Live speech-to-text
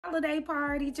holiday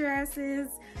party dresses.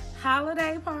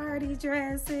 Holiday party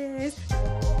dresses.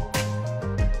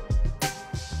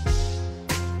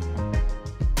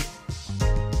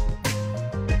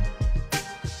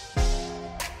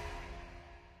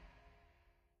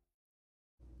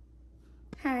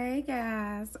 Hey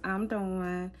guys, I'm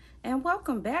Dawn, and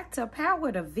welcome back to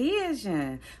Power to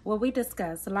Vision, where we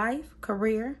discuss life,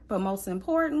 career, but most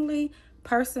importantly,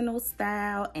 personal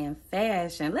style and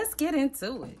fashion. Let's get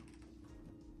into it.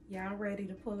 Y'all ready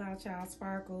to pull out y'all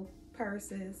sparkle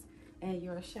purses and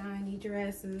your shiny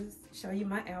dresses? Show you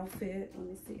my outfit. Let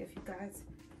me see if you guys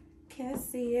can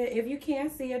see it. If you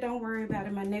can't see it, don't worry about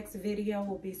it. My next video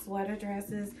will be sweater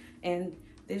dresses, and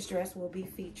this dress will be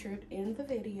featured in the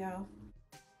video.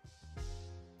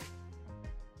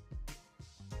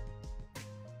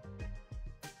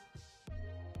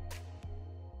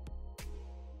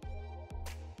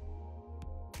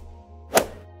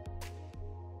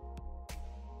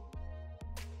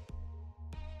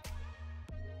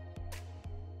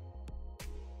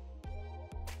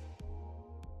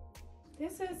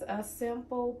 This is a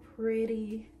simple,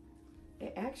 pretty,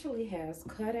 it actually has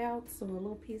cutouts, so a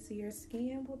little piece of your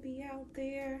skin will be out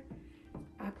there.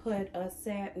 I put a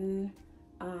satin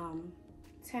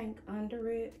tank under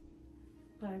it,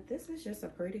 but this is just a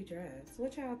pretty dress.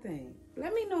 What y'all think?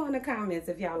 Let me know in the comments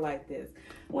if y'all like this.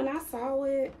 When I saw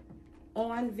it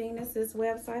on Venus's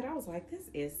website, I was like, this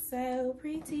is so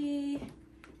pretty.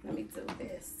 Let me do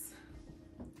this.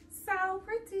 So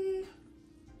pretty.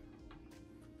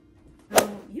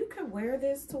 You could wear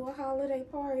this to a holiday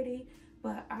party,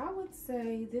 but I would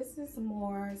say this is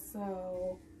more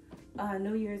so a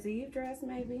New Year's Eve dress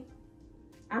maybe.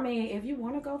 I mean, if you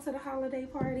want to go to the holiday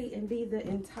party and be the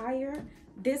entire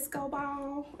disco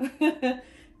ball,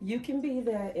 you can be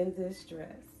that in this dress.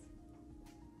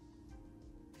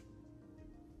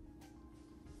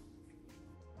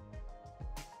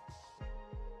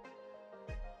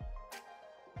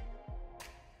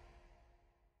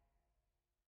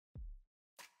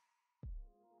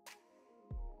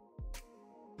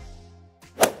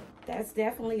 That's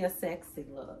definitely a sexy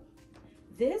look.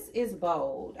 This is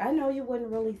bold. I know you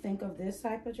wouldn't really think of this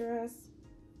type of dress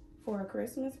for a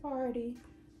Christmas party,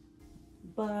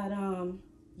 but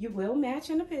you will match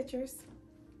in the pictures,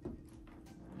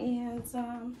 and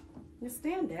you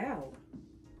stand out.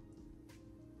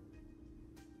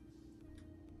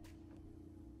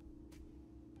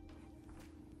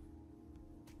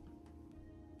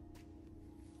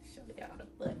 Show y'all the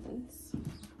buttons.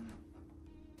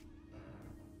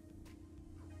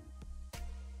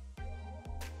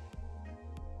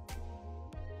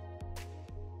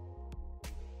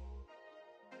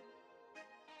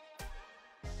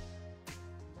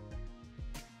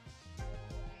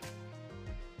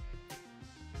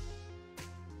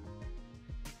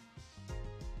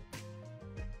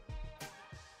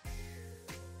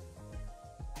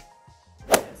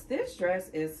 This dress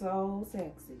is so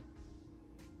sexy.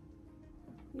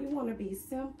 You want to be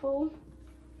simple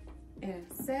and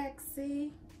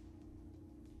sexy.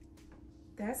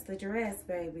 That's the dress,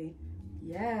 baby.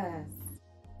 Yes.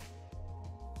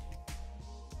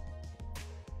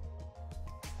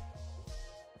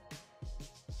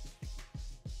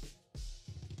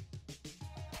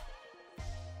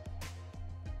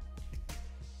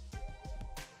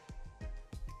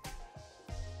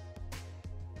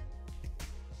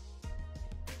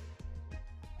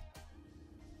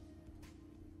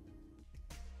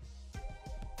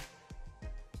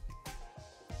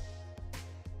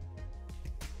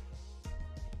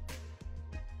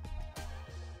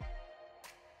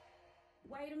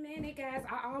 Wait a minute, guys.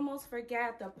 I almost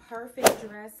forgot the perfect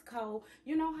dress code.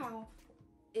 You know how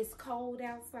it's cold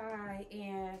outside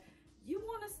and you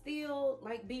want to still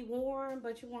like be warm,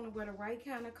 but you want to wear the right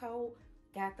kind of coat?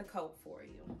 Got the coat for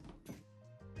you.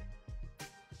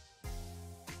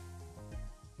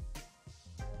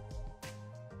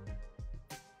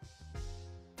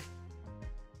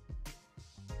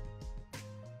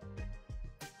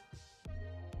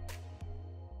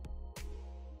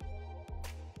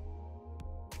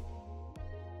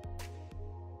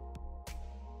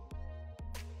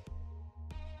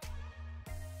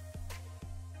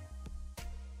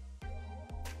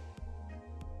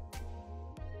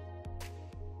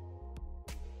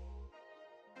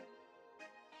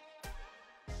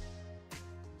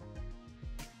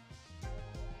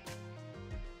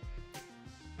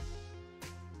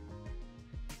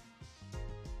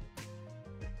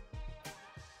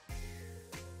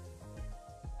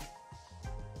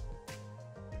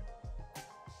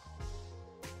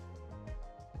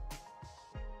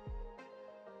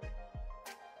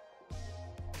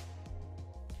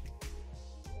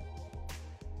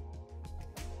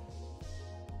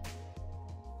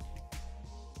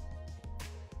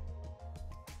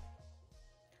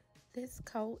 This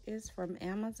coat is from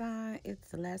Amazon.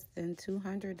 It's less than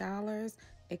 $200,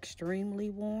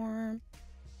 extremely warm.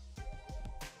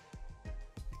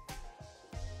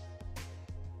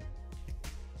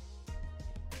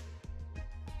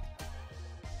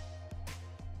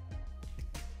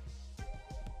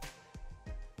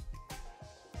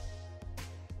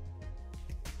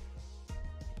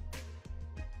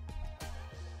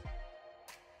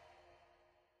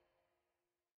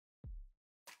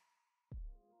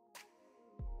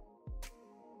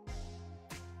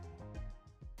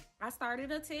 I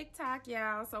started a TikTok,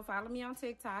 y'all, so follow me on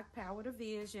TikTok, Power to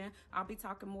Vision. I'll be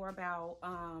talking more about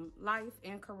life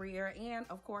and career and,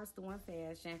 of course, doing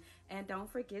fashion. And don't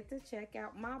forget to check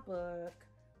out my book,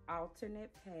 Alternate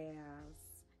Paths.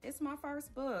 It's my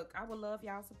first book. I would love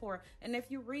y'all support. And if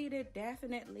you read it,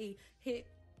 definitely hit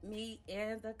me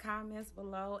in the comments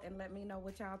below and let me know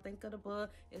what y'all think of the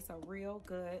book. It's a real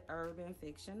good urban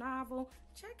fiction novel.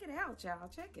 Check it out, y'all.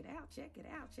 Check it out, check it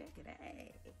out, check it out.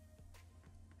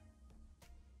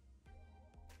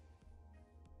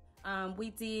 We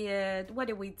did, what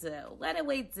did we do?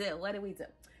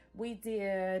 We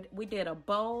did a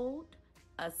bold,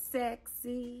 a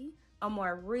sexy, a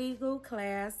more regal,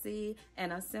 classy,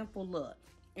 and a simple look.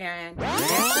 And the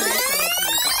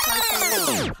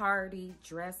party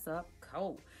dress up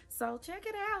coat. So check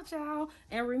it out, y'all.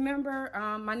 And remember,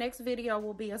 my next video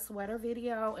will be a sweater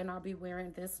video, and I'll be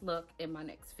wearing this look in my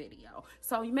next video.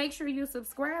 So make sure you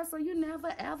subscribe so you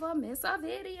never ever miss a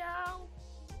video.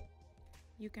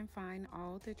 You can find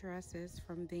all the dresses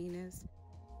from Venus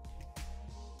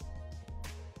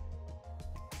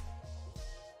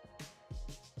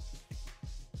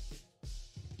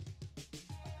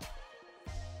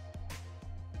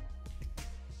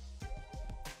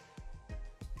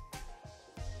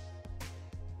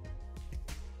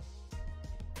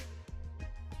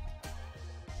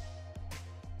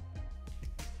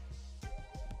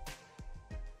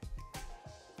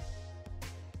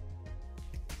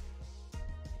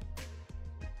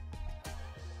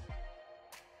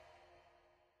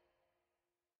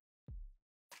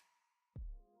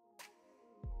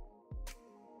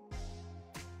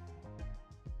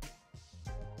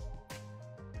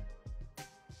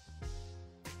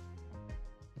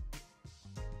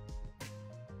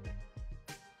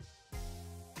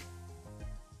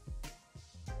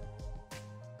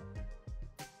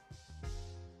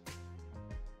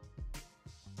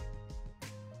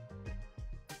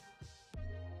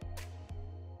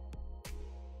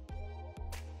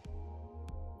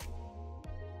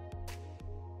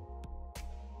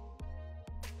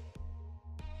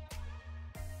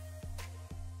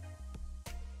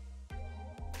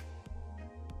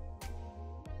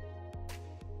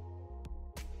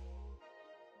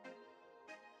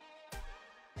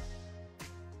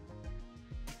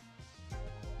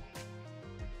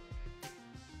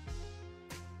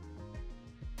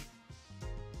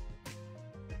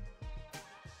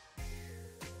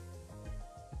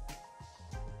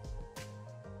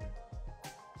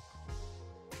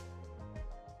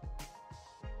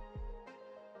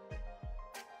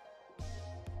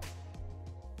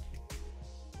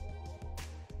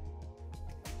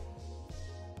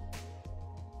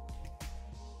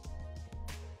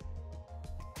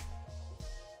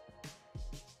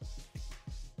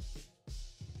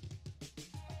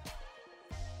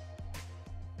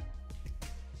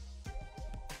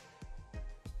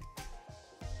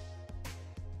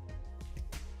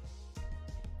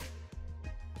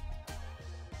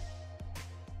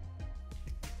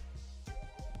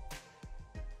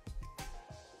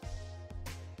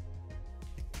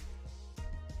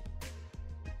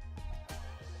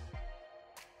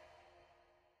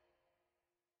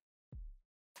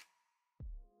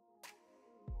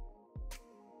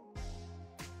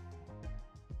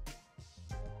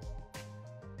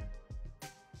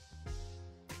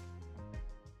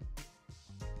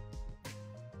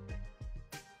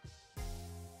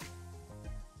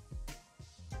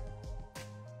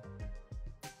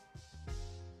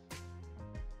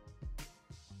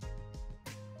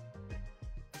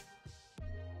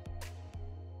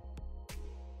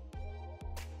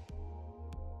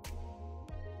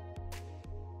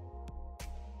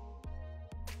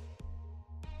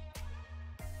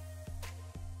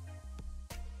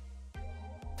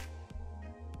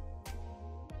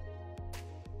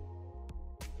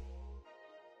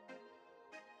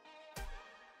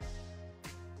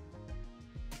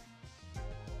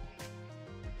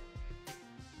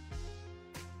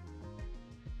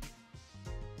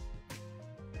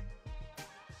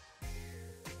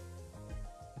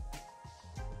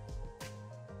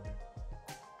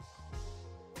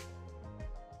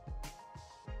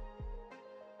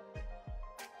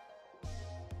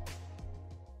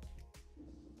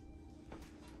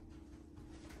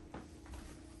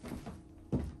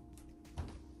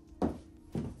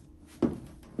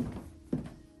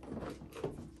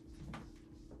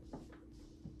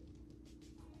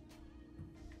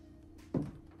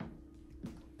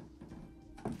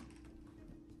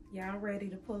Y'all ready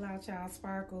to pull out y'all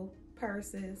sparkle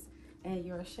purses and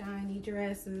your shiny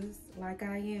dresses like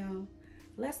I am?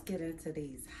 Let's get into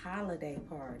these holiday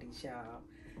parties, y'all.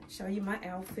 Show you my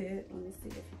outfit. Let me see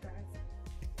if you guys